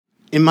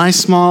In my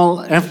small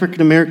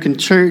African-American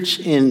church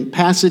in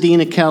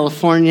Pasadena,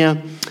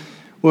 California,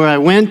 where I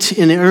went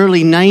in the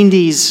early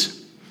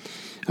 90s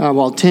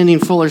while attending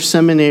Fuller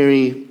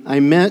Seminary, I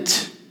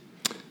met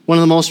one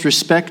of the most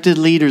respected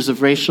leaders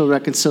of racial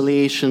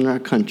reconciliation in our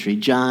country,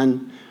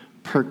 John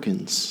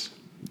Perkins.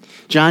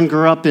 John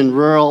grew up in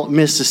rural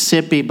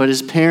Mississippi, but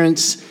his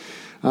parents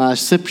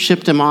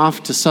shipped him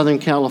off to Southern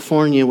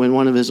California when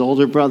one of his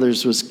older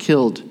brothers was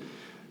killed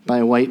by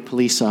a white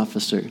police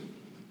officer.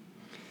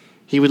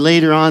 He would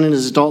later on in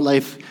his adult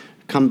life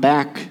come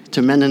back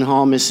to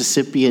Mendenhall,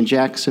 Mississippi and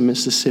Jackson,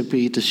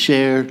 Mississippi to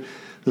share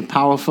the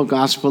powerful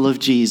gospel of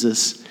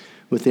Jesus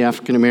with the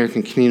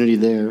African-American community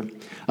there.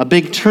 A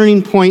big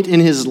turning point in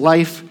his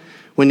life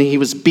when he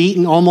was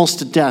beaten almost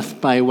to death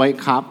by white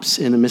cops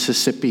in a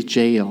Mississippi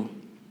jail.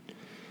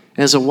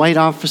 As a white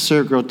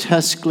officer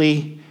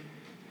grotesquely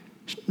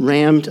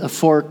rammed a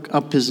fork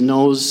up his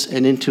nose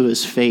and into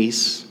his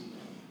face.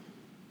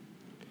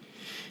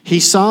 He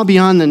saw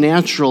beyond the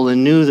natural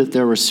and knew that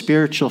there were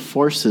spiritual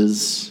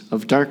forces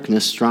of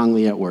darkness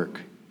strongly at work.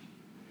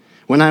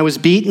 When I was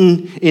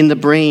beaten in the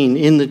brain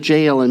in the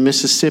jail in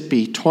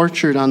Mississippi,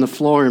 tortured on the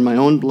floor in my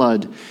own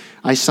blood,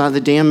 I saw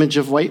the damage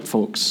of white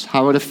folks,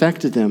 how it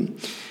affected them.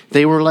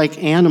 They were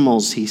like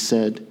animals, he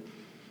said.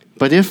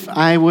 But if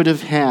I would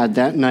have had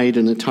that night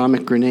an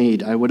atomic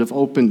grenade, I would have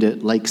opened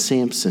it like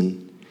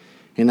Samson.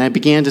 And I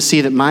began to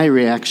see that my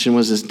reaction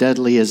was as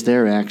deadly as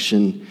their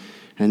action.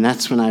 And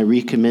that's when I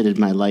recommitted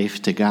my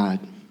life to God.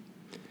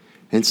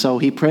 And so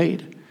he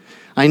prayed.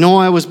 I know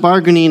I was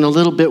bargaining a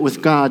little bit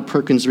with God,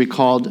 Perkins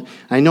recalled.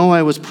 I know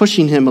I was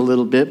pushing him a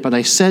little bit, but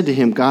I said to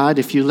him, God,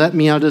 if you let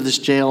me out of this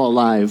jail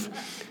alive,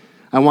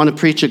 I want to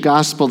preach a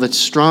gospel that's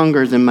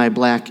stronger than my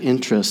black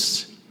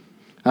interests.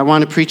 I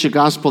want to preach a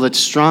gospel that's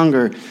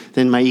stronger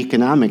than my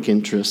economic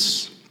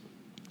interests.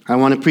 I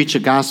want to preach a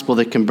gospel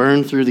that can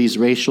burn through these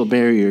racial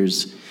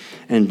barriers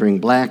and bring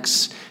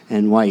blacks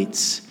and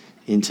whites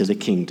into the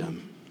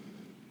kingdom.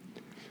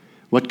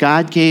 What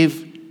God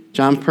gave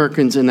John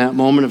Perkins in that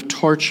moment of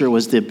torture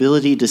was the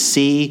ability to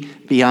see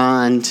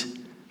beyond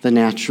the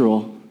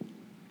natural.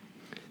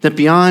 That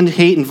beyond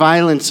hate and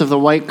violence of the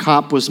white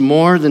cop was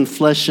more than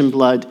flesh and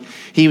blood.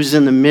 He was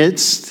in the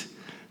midst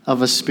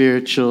of a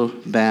spiritual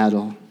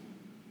battle.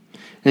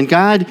 And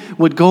God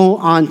would go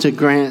on to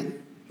grant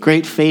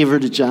great favor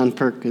to John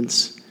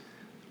Perkins,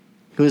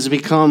 who has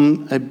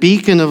become a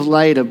beacon of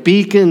light, a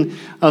beacon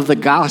of the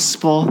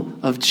gospel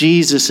of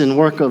Jesus and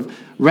work of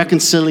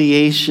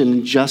reconciliation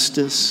and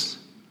justice.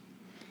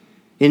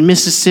 In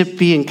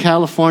Mississippi and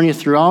California,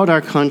 throughout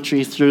our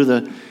country, through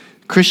the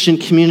Christian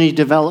Community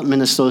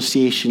Development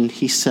Association,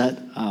 he set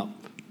up.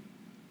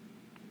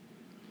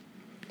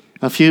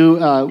 A few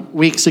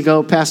weeks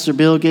ago, Pastor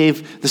Bill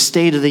gave the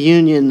State of the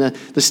Union,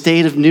 the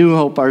State of New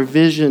Hope, our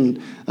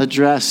vision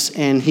address,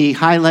 and he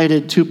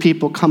highlighted two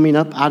people coming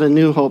up out of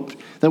New Hope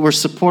that we're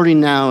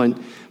supporting now.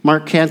 And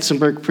Mark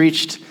Katzenberg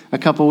preached a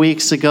couple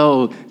weeks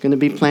ago, going to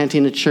be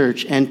planting a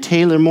church. And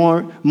Taylor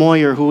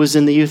Moyer, who was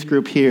in the youth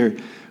group here,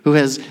 who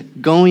is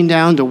going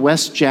down to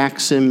West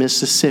Jackson,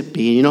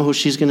 Mississippi. You know who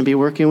she's going to be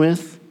working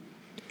with?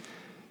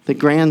 The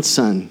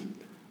grandson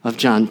of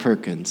John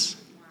Perkins.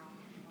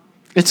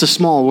 It's a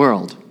small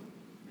world,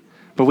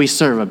 but we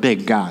serve a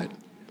big God.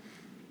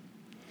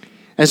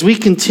 As we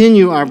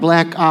continue our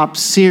Black Ops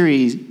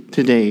series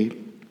today,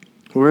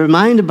 we're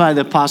reminded by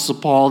the Apostle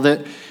Paul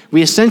that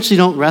we essentially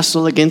don't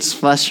wrestle against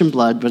flesh and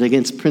blood, but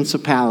against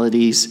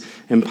principalities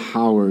and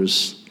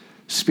powers,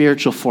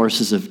 spiritual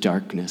forces of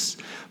darkness.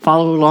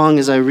 Follow along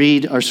as I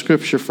read our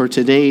scripture for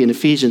today in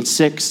Ephesians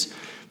 6,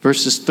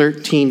 verses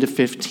 13 to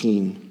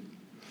 15.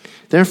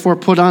 Therefore,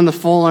 put on the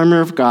full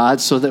armor of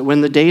God so that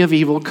when the day of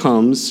evil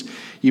comes,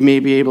 you may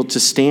be able to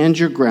stand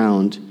your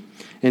ground.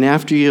 And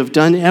after you have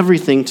done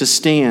everything to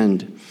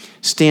stand,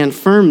 stand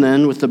firm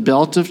then with the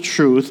belt of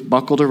truth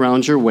buckled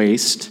around your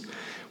waist,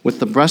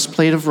 with the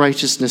breastplate of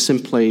righteousness in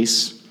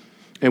place,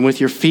 and with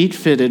your feet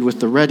fitted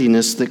with the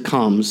readiness that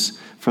comes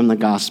from the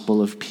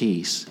gospel of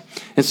peace.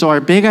 And so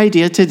our big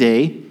idea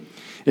today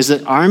is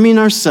that arming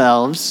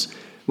ourselves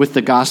with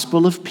the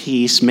gospel of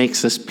peace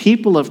makes us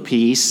people of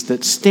peace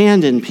that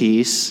stand in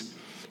peace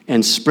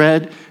and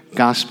spread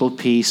gospel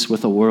peace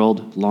with a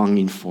world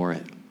longing for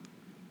it.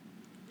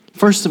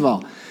 First of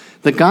all,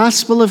 the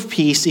gospel of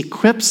peace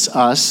equips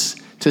us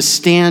to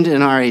stand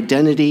in our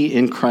identity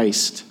in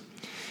Christ.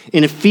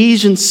 In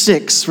Ephesians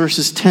 6,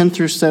 verses 10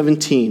 through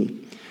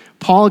 17,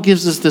 Paul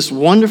gives us this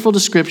wonderful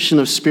description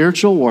of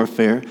spiritual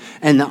warfare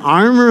and the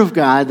armor of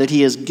God that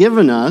he has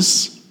given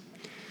us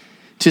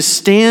to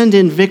stand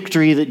in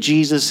victory that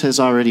Jesus has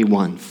already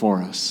won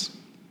for us.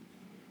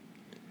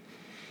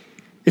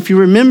 If you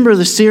remember,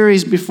 the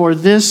series before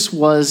this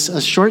was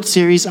a short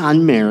series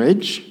on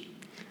marriage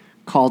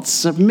called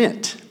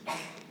Submit.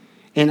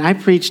 And I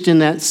preached in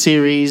that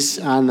series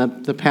on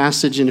the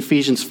passage in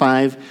Ephesians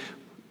 5,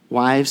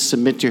 wives,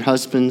 submit to your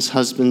husbands,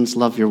 husbands,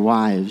 love your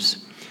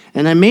wives.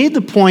 And I made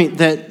the point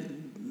that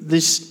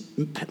this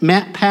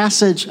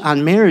passage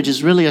on marriage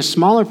is really a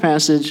smaller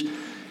passage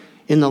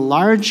in the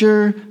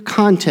larger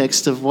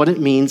context of what it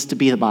means to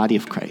be the body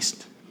of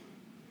Christ.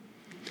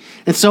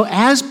 And so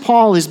as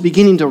Paul is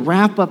beginning to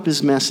wrap up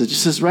his message,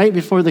 this is right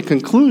before the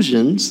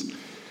conclusions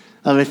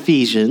of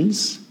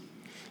Ephesians,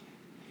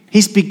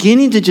 he's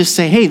beginning to just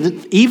say, hey,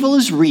 the evil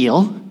is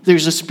real.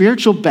 There's a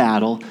spiritual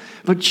battle.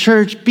 But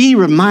church, be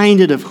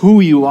reminded of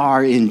who you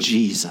are in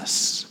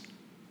Jesus.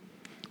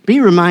 Be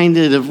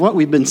reminded of what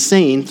we've been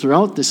saying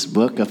throughout this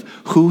book of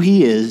who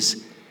he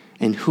is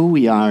and who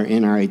we are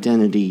in our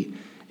identity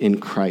in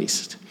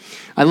Christ.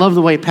 I love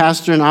the way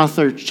pastor and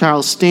author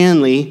Charles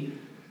Stanley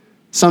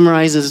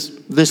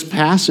summarizes this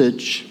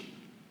passage.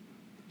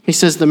 He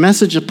says, the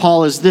message of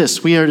Paul is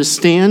this: we are to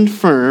stand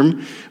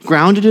firm,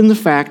 grounded in the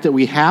fact that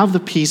we have the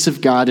peace of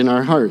God in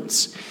our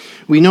hearts.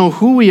 We know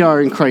who we are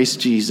in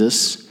Christ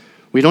Jesus.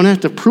 We don't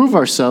have to prove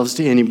ourselves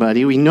to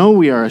anybody. We know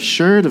we are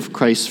assured of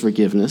Christ's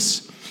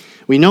forgiveness.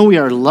 We know we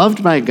are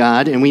loved by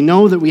God, and we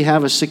know that we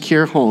have a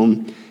secure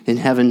home in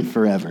heaven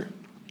forever.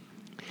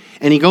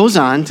 And he goes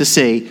on to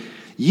say,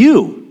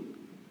 you,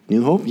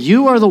 New Hope,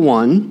 you are the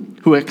one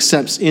who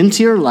accepts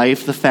into your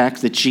life the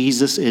fact that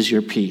Jesus is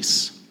your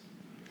peace.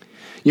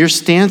 Your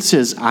stance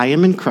is, I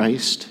am in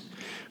Christ.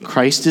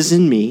 Christ is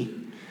in me.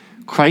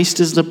 Christ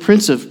is the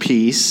Prince of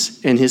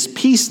Peace, and his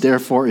peace,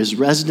 therefore, is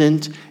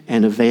resident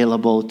and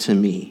available to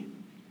me.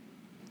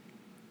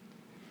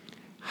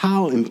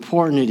 How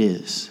important it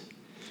is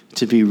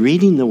to be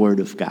reading the Word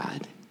of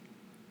God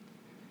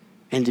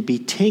and to be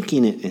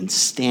taking it and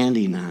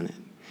standing on it.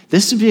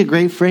 This would be a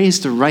great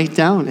phrase to write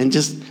down and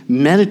just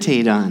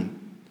meditate on.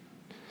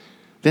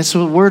 That's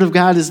what the Word of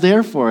God is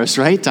there for us,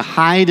 right? To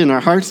hide in our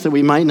hearts that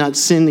we might not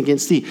sin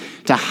against thee.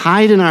 To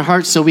hide in our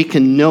hearts so we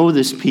can know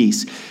this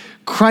peace.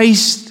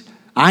 Christ,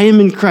 I am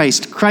in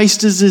Christ.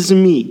 Christ is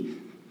in me.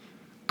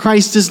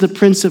 Christ is the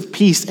Prince of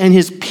Peace. And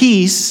his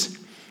peace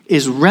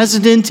is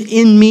resident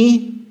in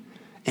me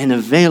and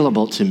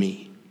available to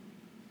me.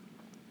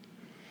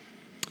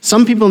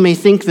 Some people may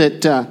think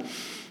that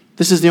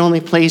this is the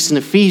only place in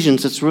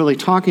Ephesians that's really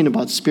talking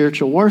about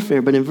spiritual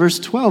warfare. But in verse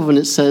 12, when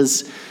it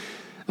says,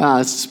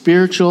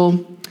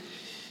 spiritual,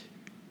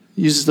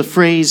 uses the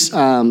phrase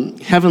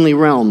heavenly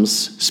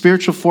realms,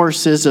 spiritual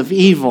forces of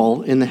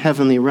evil in the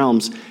heavenly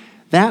realms.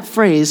 That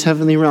phrase,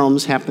 heavenly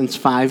realms, happens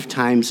 5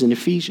 times in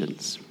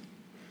Ephesians.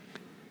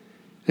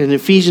 And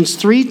Ephesians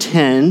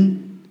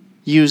 3:10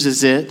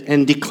 uses it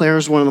and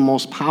declares one of the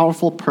most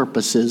powerful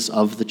purposes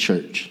of the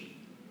church.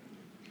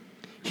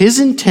 His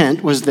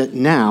intent was that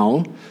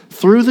now,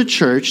 through the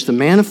church, the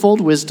manifold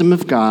wisdom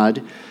of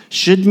God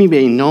should be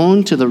made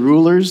known to the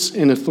rulers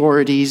and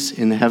authorities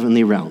in the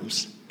heavenly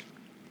realms.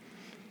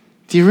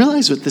 Do you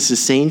realize what this is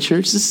saying,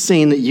 church? This is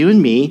saying that you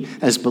and me,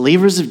 as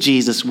believers of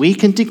Jesus, we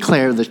can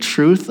declare the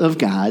truth of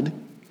God,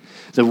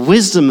 the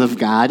wisdom of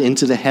God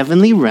into the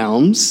heavenly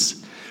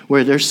realms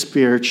where there's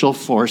spiritual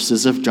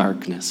forces of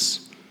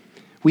darkness.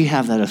 We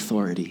have that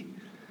authority.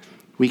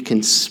 We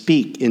can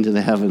speak into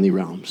the heavenly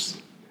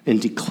realms and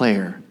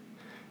declare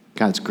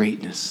God's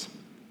greatness.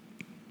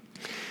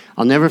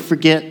 I'll never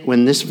forget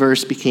when this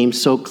verse became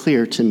so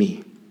clear to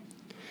me.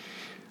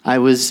 I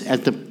was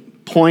at the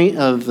point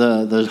of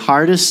the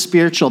hardest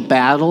spiritual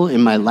battle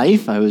in my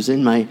life. I was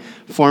in my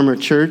former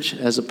church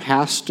as a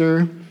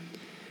pastor.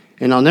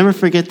 And I'll never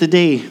forget the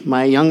day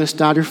my youngest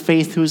daughter,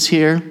 Faith, who's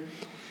here,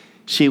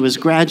 she was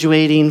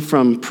graduating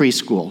from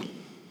preschool.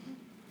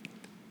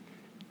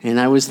 And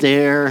I was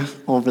there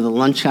over the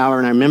lunch hour,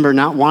 and I remember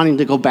not wanting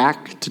to go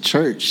back to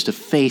church to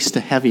face the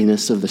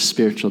heaviness of the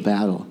spiritual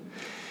battle.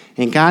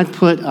 And God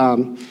put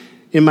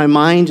in my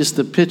mind just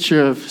the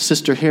picture of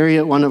Sister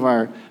Harriet, one of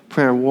our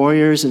prayer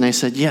warriors, and I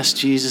said, yes,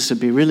 Jesus,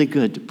 it'd be really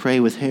good to pray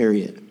with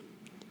Harriet.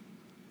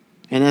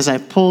 And as I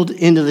pulled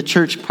into the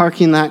church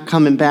parking lot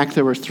coming back,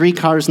 there were 3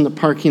 cars in the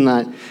parking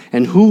lot,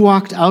 and who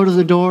walked out of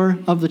the door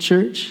of the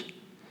church?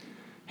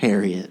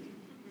 Harriet.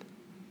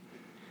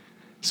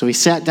 So we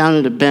sat down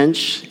at a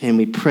bench and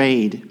we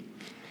prayed.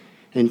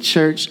 And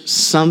church,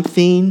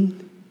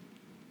 something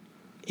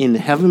in the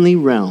heavenly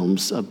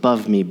realms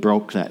above me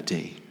broke that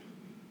day.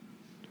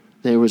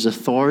 There was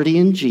authority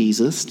in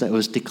Jesus that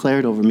was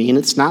declared over me. And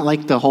it's not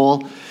like the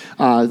whole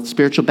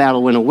spiritual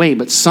battle went away,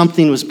 but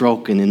something was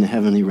broken in the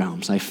heavenly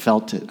realms. I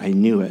felt it. I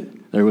knew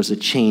it. There was a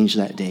change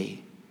that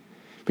day.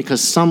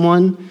 Because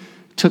someone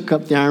took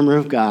up the armor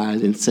of God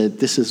and said,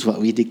 this is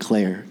what we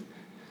declare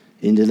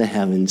into the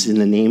heavens in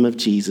the name of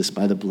Jesus,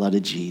 by the blood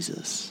of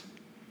Jesus.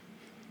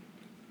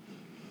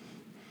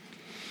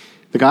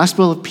 The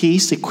gospel of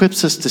peace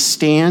equips us to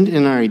stand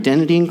in our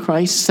identity in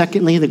Christ.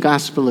 Secondly, the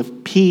gospel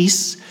of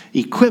peace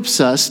equips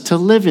us to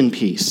live in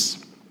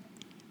peace.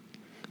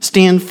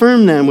 Stand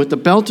firm then with the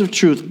belt of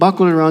truth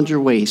buckled around your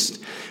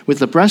waist, with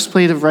the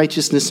breastplate of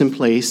righteousness in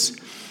place,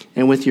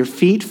 and with your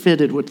feet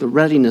fitted with the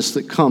readiness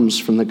that comes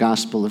from the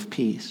gospel of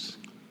peace.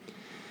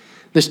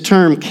 This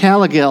term,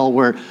 kalagel,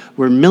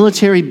 were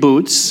military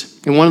boots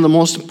and one of the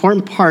most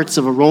important parts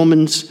of a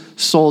Roman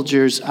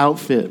soldier's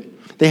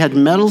outfit. They had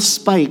metal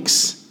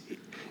spikes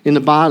in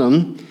the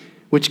bottom,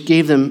 which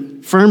gave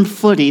them firm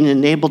footing and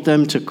enabled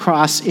them to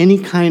cross any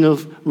kind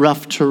of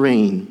rough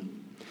terrain.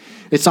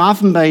 It's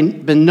often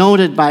been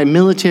noted by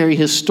military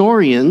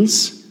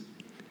historians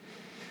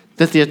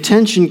that the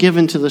attention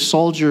given to the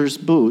soldiers'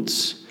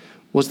 boots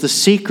was the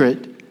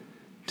secret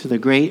to the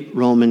great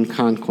Roman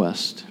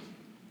conquest.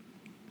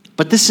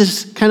 But this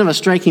is kind of a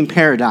striking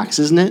paradox,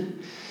 isn't it?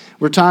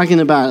 We're talking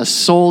about a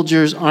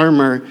soldier's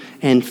armor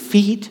and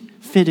feet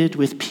fitted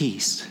with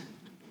peace.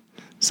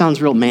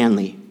 Sounds real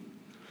manly,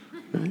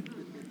 right?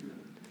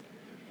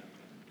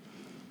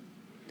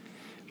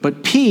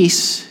 But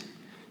peace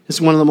is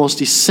one of the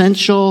most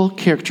essential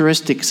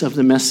characteristics of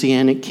the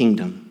Messianic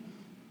kingdom.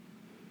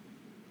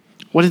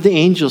 What did the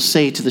angels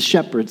say to the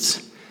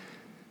shepherds?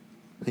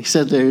 They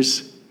said,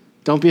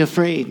 don't be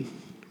afraid.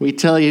 We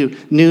tell you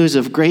news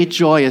of great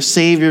joy, a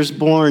Savior's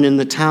born in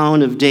the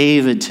town of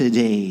David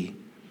today.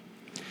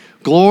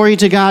 Glory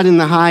to God in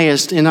the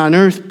highest, and on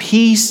earth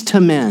peace to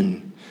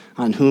men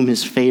on whom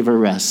his favor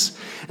rests.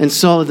 And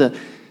so the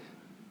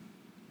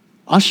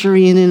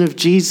ushering in of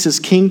Jesus'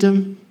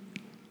 kingdom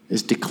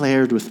is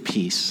declared with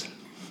peace.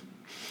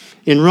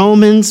 In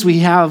Romans, we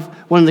have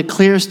one of the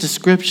clearest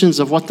descriptions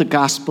of what the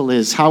gospel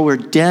is, how we're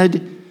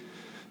dead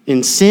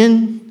in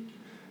sin,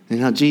 and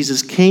how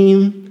Jesus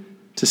came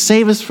to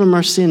save us from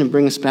our sin and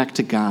bring us back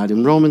to God.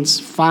 In Romans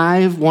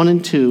 5, 1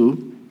 and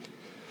 2,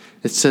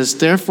 it says,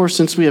 therefore,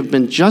 since we have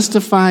been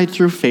justified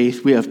through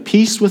faith, we have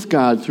peace with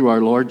God through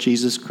our Lord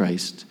Jesus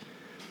Christ,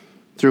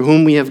 through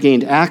whom we have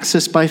gained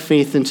access by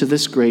faith into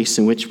this grace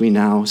in which we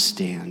now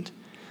stand.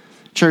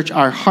 Church,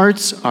 our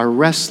hearts are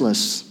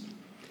restless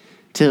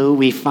till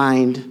we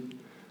find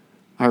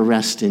our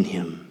rest in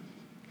him.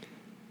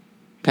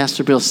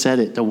 Pastor Bill said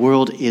it, the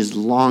world is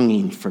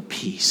longing for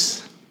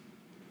peace.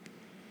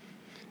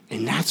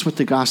 And that's what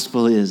the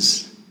gospel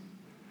is.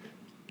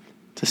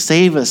 To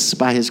save us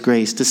by his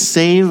grace, to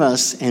save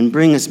us and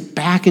bring us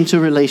back into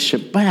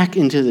relationship, back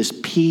into this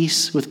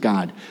peace with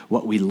God,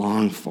 what we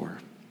long for.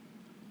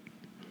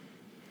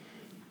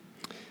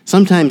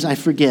 Sometimes I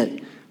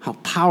forget how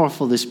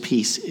powerful this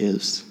peace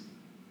is.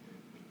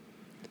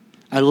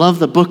 I love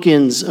the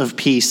bookends of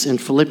peace in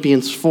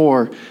Philippians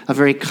 4, a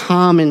very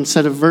common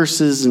set of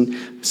verses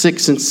in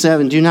 6 and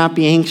 7. Do not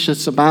be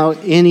anxious about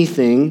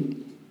anything,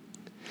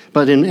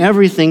 but in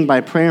everything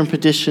by prayer and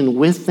petition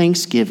with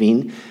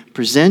thanksgiving,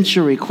 present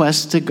your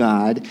requests to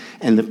God,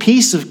 and the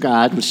peace of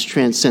God, which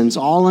transcends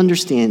all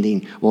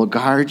understanding, will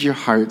guard your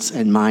hearts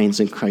and minds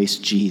in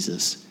Christ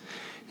Jesus.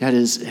 It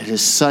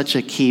is such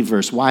a key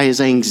verse. Why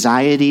is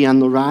anxiety on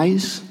the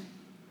rise?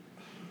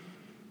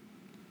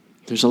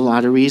 There's a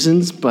lot of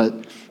reasons,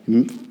 but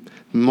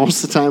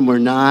most of the time we're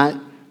not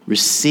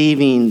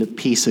receiving the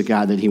peace of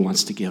God that he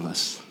wants to give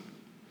us.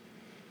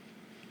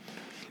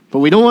 But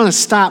we don't want to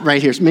stop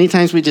right here. Many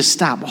times we just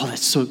stop. Oh,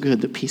 that's so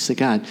good, the peace of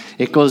God.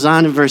 It goes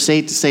on in verse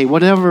 8 to say,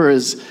 whatever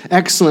is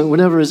excellent,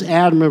 whatever is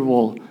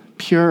admirable,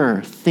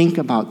 pure, think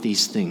about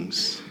these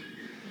things.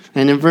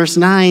 And in verse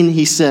 9,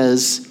 he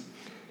says,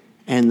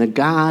 and the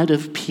God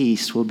of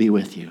peace will be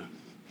with you.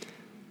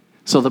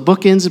 So the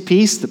bookends of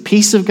peace, the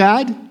peace of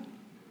God,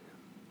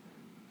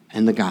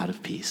 and the God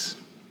of peace.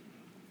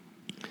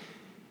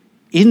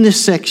 In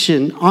this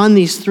section, on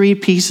these three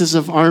pieces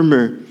of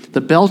armor,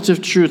 the belt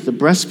of truth, the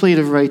breastplate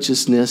of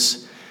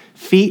righteousness,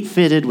 feet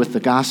fitted with the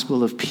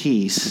gospel of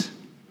peace,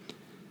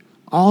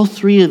 all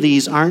three of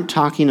these aren't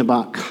talking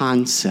about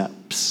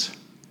concepts.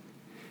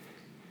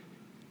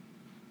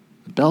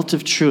 The belt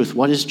of truth,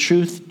 what is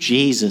truth?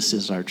 Jesus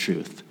is our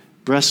truth.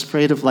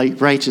 Breastplate of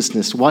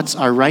righteousness, what's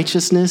our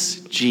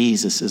righteousness?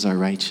 Jesus is our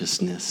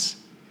righteousness.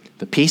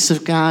 The peace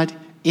of God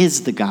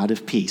is the God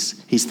of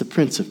peace. He's the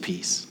Prince of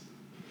Peace.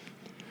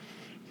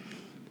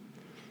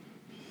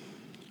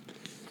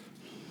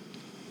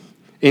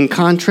 In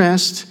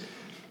contrast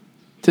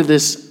to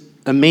this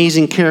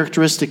amazing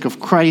characteristic of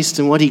Christ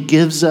and what he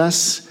gives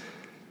us,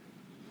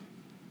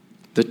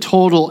 the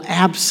total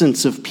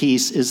absence of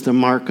peace is the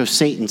mark of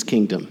Satan's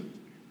kingdom.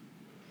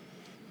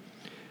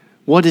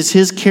 What is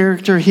his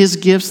character, his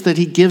gifts that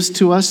he gives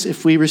to us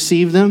if we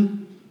receive them?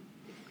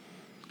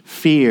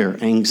 Fear,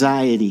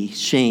 anxiety,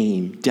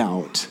 shame,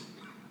 doubt,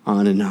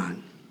 on and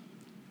on.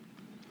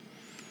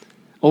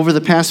 Over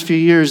the past few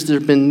years, there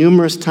have been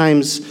numerous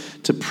times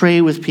to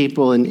pray with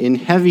people in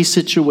heavy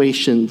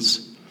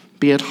situations,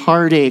 be it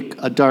heartache,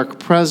 a dark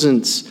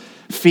presence,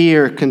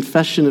 fear,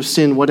 confession of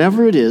sin,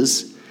 whatever it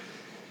is,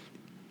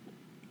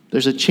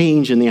 there's a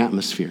change in the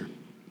atmosphere.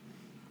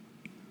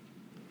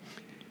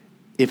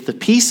 If the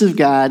peace of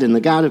God and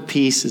the God of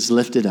peace is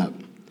lifted up,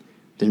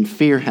 then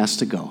fear has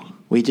to go.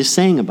 We just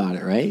sang about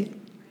it, right?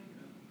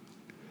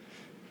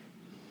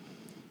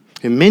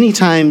 And many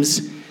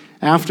times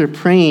after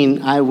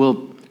praying, I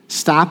will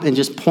stop and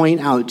just point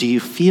out, do you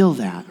feel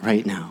that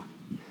right now?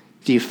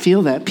 Do you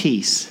feel that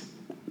peace?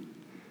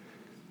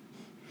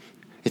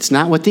 It's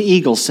not what the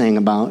Eagles sang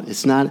about.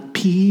 It's not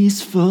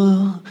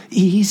peaceful,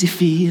 easy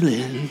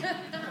feeling.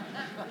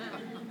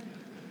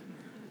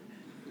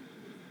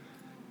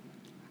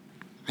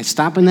 I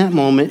stop in that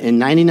moment,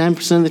 and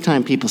 99% of the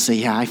time people say,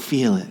 yeah, I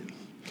feel it.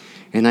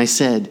 And I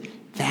said,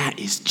 that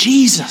is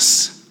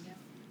Jesus.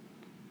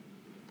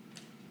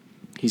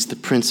 He's the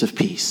Prince of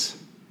Peace.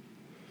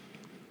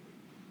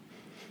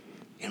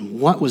 And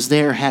what was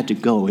there had to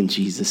go in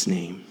Jesus'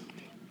 name.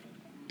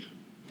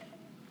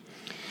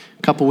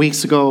 A couple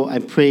weeks ago, I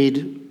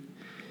prayed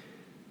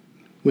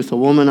with a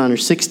woman on her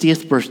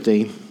 60th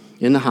birthday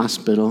in the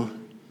hospital,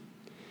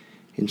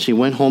 and she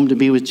went home to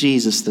be with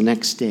Jesus the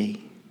next day.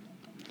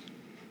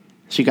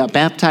 She got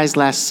baptized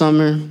last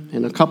summer,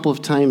 and a couple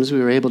of times we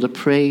were able to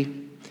pray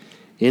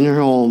in her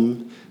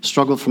home,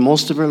 struggled for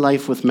most of her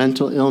life with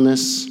mental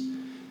illness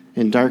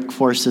and dark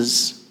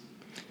forces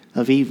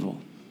of evil.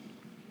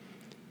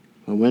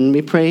 But when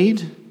we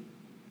prayed,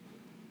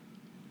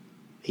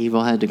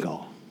 evil had to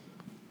go.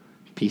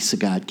 Peace of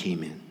God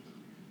came in.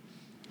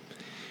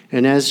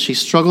 And as she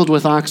struggled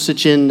with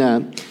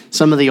oxygen,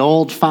 some of the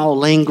old foul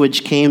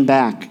language came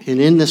back. And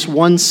in this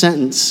one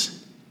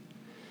sentence,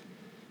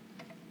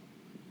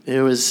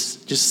 there was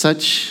just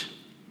such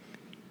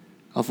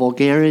a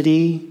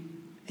vulgarity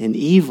and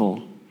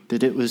evil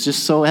that it was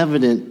just so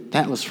evident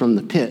that was from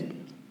the pit.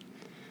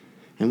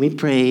 And we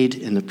prayed,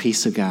 and the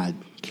peace of God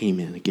came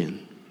in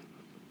again.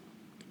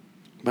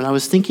 But I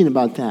was thinking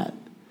about that.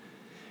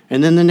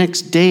 And then the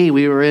next day,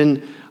 we were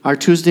in our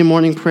Tuesday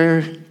morning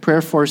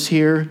prayer force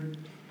here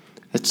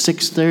at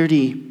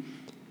 6:30.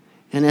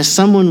 And as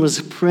someone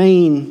was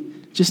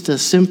praying just a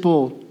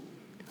simple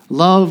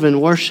love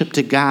and worship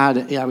to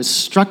God, I was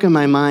struck in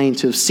my mind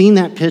to have seen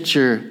that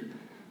picture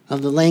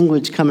of the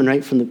language coming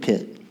right from the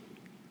pit.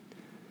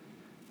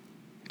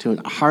 To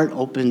a heart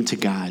open to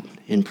God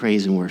in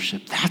praise and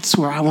worship. That's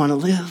where I want to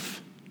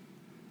live.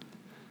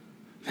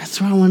 That's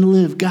where I want to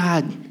live.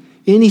 God,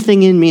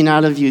 anything in me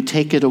not of you,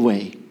 take it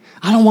away.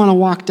 I don't want to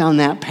walk down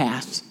that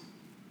path.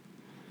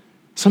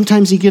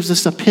 Sometimes he gives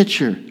us a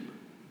picture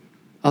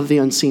of the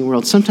unseen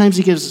world. Sometimes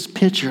he gives us a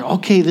picture.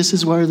 Okay, this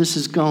is where this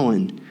is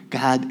going.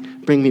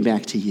 God, bring me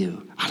back to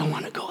you. I don't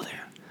want to go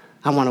there.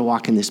 I want to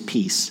walk in this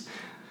peace.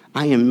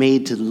 I am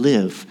made to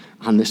live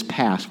on this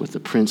path with the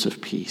Prince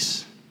of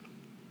Peace.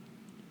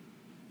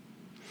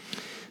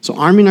 So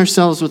arming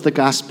ourselves with the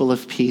gospel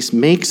of peace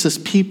makes us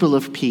people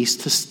of peace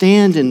to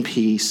stand in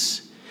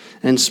peace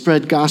and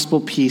spread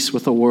gospel peace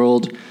with a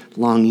world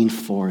longing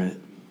for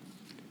it.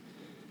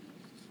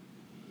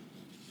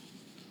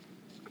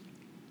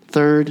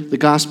 Third, the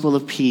gospel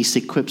of peace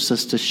equips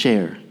us to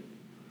share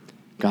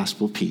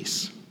gospel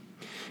peace.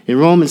 In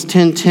Romans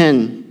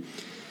 10:10,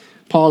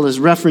 Paul is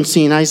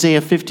referencing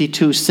Isaiah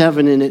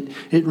 52:7, and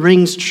it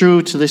rings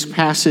true to this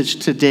passage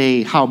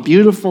today. How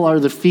beautiful are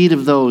the feet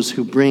of those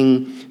who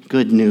bring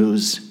good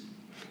news.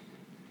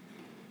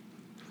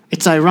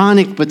 It's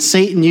ironic, but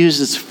Satan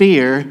uses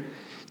fear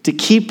to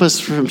keep us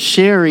from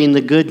sharing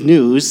the good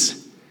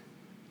news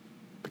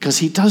because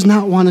he does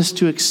not want us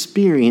to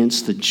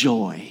experience the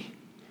joy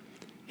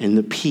and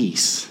the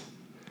peace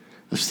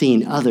of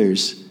seeing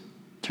others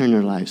turn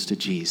their lives to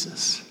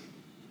Jesus.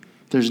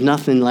 There's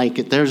nothing like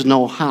it. There's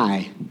no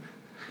high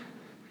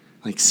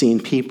like seeing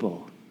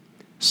people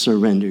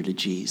surrender to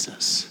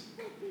Jesus.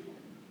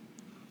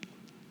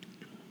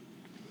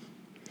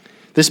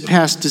 This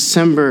past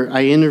December,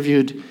 I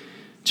interviewed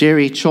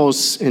Jerry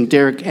Chose and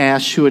Derek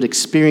Ash, who had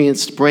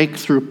experienced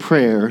breakthrough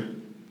prayer,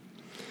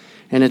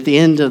 and at the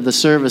end of the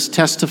service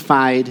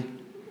testified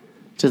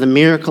to the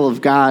miracle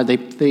of God.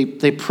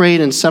 They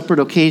prayed on separate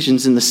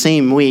occasions in the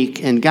same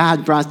week, and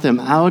God brought them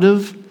out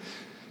of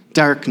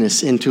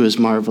darkness into his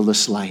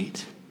marvelous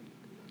light.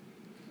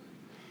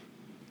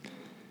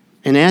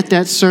 And at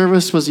that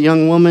service was a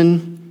young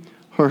woman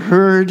who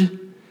heard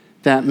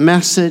that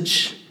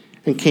message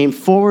and came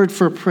forward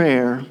for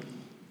prayer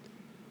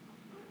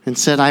and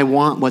said, I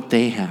want what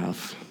they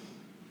have.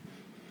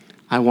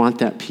 I want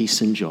that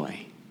peace and joy.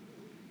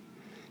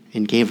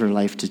 And gave her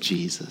life to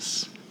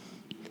Jesus.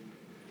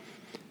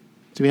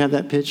 Do we have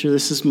that picture?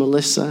 This is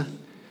Melissa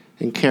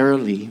and Carol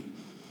Lee.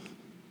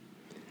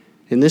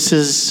 And this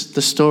is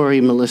the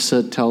story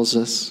Melissa tells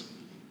us.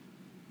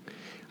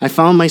 I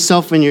found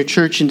myself in your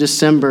church in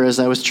December as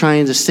I was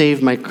trying to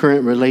save my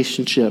current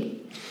relationship.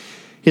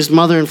 His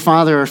mother and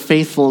father are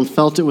faithful and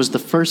felt it was the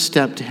first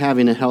step to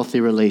having a healthy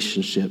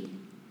relationship.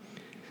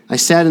 I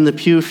sat in the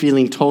pew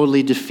feeling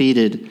totally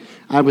defeated.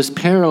 I was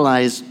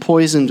paralyzed,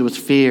 poisoned with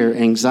fear,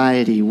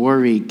 anxiety,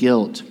 worry,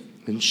 guilt,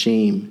 and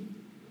shame.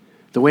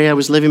 The way I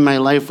was living my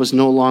life was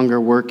no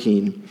longer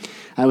working.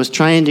 I was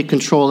trying to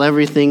control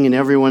everything and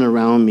everyone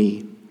around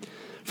me.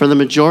 For the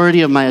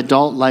majority of my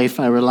adult life,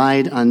 I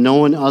relied on no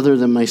one other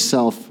than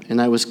myself,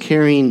 and I was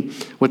carrying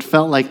what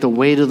felt like the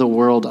weight of the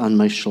world on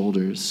my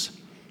shoulders.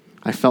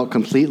 I felt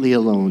completely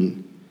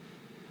alone.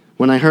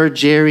 When I heard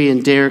Jerry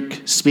and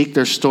Derek speak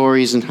their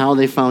stories and how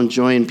they found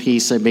joy and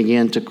peace, I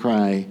began to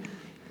cry.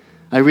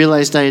 I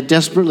realized I had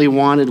desperately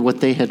wanted what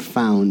they had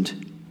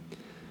found.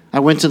 I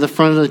went to the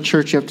front of the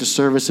church after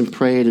service and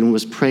prayed and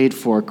was prayed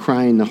for,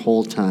 crying the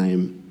whole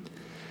time.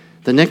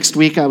 The next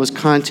week, I was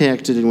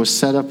contacted and was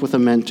set up with a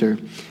mentor.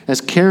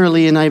 As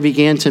Carolee and I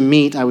began to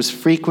meet, I was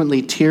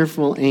frequently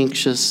tearful,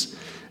 anxious,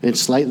 and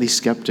slightly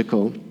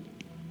skeptical.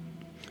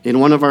 In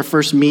one of our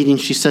first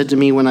meetings, she said to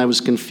me when I was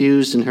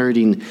confused and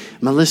hurting,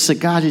 Melissa,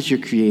 God is your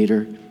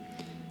creator.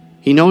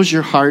 He knows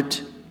your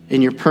heart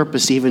and your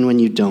purpose even when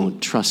you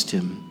don't. Trust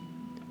him.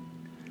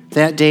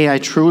 That day, I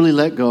truly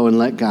let go and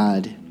let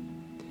God.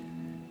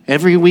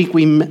 Every week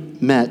we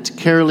met,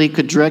 Carolee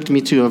could direct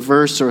me to a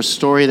verse or a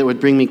story that would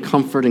bring me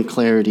comfort and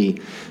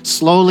clarity.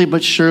 Slowly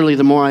but surely,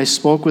 the more I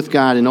spoke with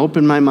God and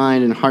opened my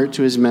mind and heart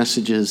to his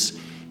messages,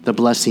 the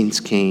blessings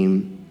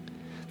came.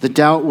 The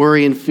doubt,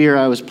 worry, and fear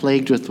I was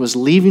plagued with was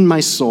leaving my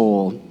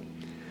soul,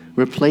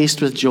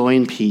 replaced with joy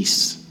and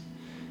peace.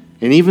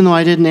 And even though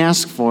I didn't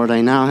ask for it,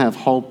 I now have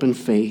hope and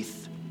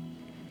faith.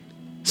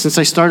 Since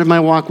I started my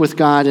walk with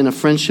God in a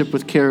friendship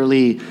with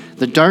Carolee,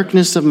 the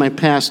darkness of my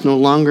past no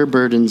longer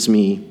burdens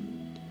me.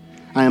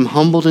 I am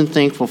humbled and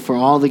thankful for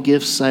all the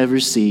gifts I have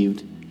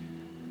received,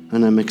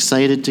 and I'm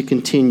excited to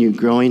continue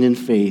growing in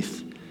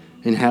faith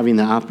and having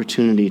the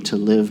opportunity to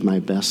live my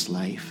best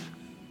life.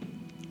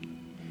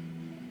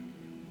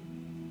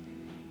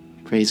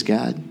 Praise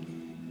God.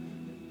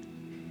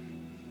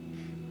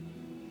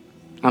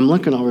 I'm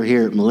looking over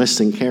here at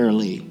Melissa and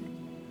Carolee,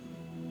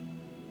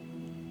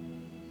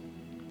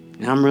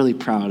 and I'm really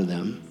proud of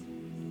them.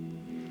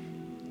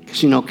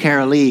 Because,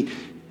 Carolee,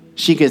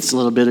 she gets a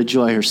little bit of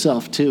joy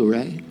herself too,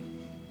 right?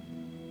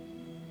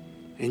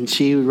 And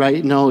she would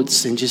write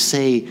notes and just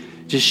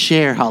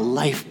share how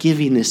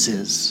life-giving this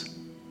is.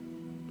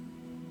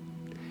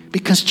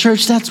 Because,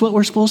 church, that's what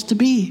we're supposed to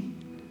be.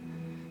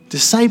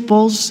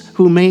 Disciples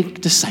who make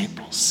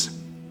disciples.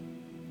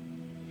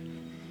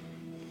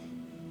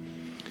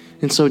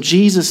 And so,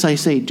 Jesus, I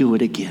say, do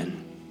it again.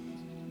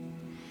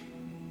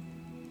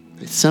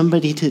 That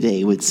somebody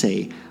today would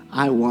say,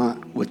 I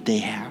want what they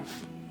have.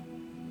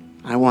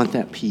 I want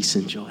that peace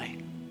and joy.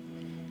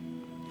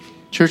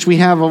 Church, we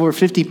have over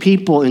 50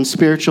 people in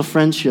spiritual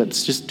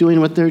friendships, just doing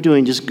what they're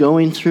doing, just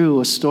going through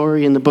a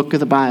story in the book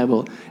of the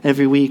Bible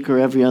every week or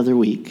every other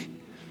week.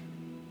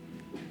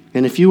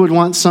 And if you would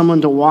want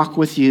someone to walk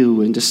with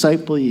you and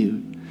disciple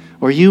you,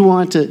 or you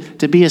want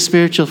to be a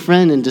spiritual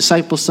friend and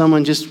disciple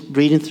someone just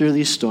reading through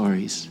these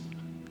stories,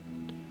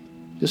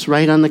 just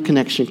write on the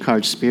connection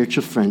card,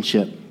 spiritual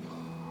friendship.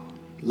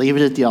 Leave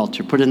it at the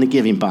altar, put it in the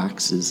giving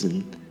boxes,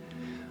 and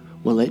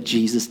we'll let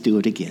Jesus do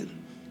it again.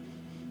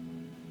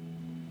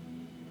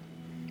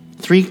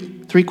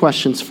 Three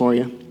questions for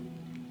you.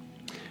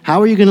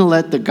 How are you going to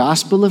let the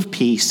gospel of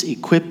peace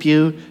equip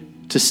you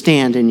to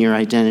stand in your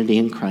identity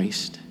in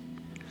Christ?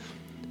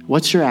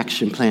 What's your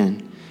action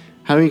plan?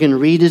 How are you going to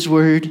read his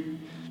word,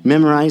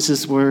 memorize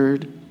his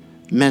word,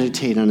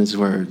 meditate on his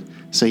word,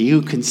 so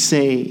you can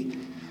say,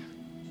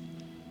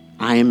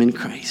 I am in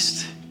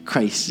Christ.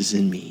 Christ is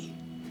in me.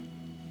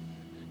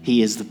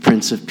 He is the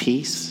Prince of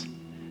Peace.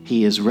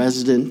 He is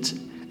resident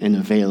and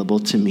available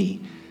to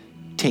me.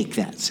 Take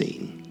that,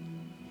 Satan.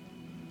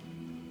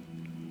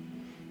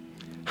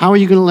 How are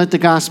you going to let the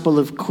gospel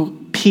of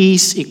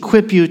peace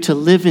equip you to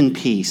live in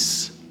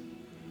peace?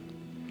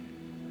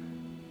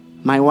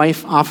 My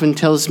wife often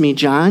tells me,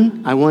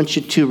 John, I want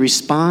you to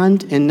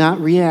respond and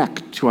not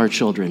react to our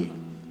children.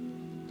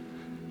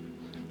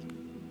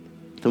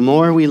 The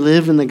more we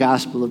live in the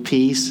gospel of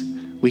peace,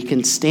 we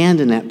can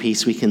stand in that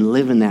peace, we can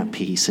live in that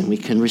peace, and we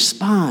can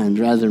respond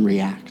rather than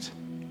react.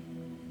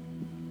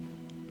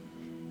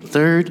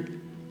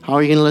 Third, how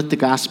are you going to let the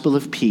gospel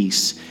of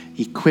peace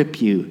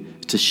equip you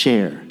to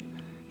share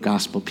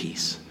gospel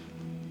peace?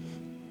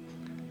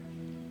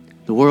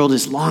 The world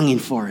is longing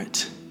for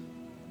it.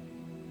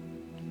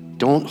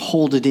 Don't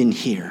hold it in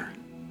here.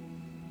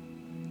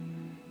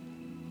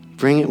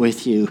 Bring it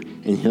with you,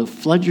 and he'll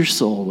flood your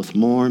soul with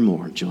more and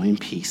more joy and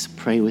peace.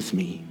 Pray with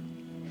me.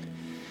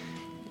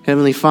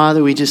 Heavenly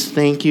Father, we just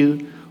thank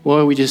you.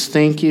 Lord, we just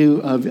thank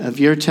you of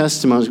your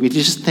testimonies. We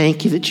just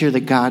thank you that you're the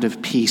God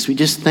of peace. We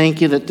just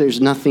thank you that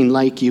there's nothing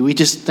like you. We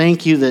just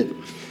thank you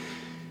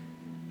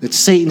that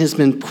Satan has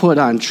been put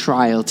on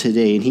trial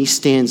today, and he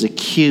stands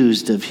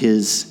accused of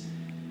his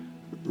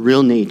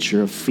real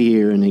nature of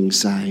fear and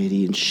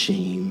anxiety and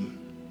shame.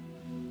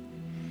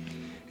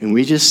 And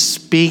we just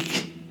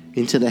speak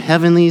into the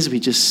heavenlies. We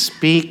just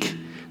speak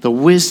the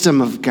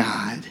wisdom of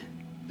God,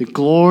 the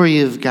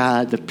glory of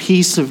God, the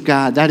peace of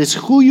God. That is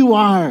who you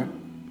are.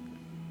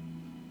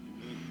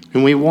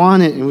 And we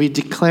want it, and we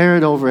declare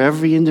it over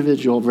every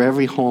individual, over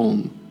every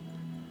home.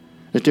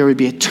 That there would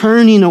be a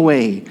turning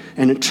away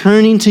and a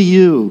turning to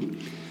you.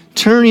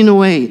 Turning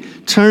away,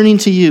 turning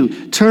to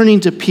you,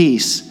 turning to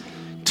peace,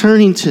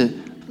 turning to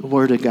the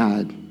Word of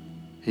God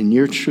and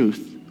your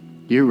truth,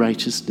 your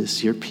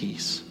righteousness, your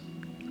peace.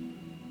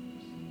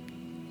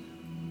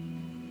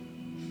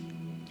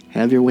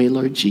 Have your way,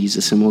 Lord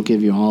Jesus, and we'll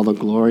give you all the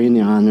glory and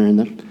the honor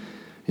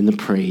and the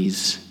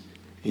praise.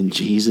 In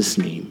Jesus'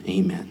 name,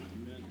 amen.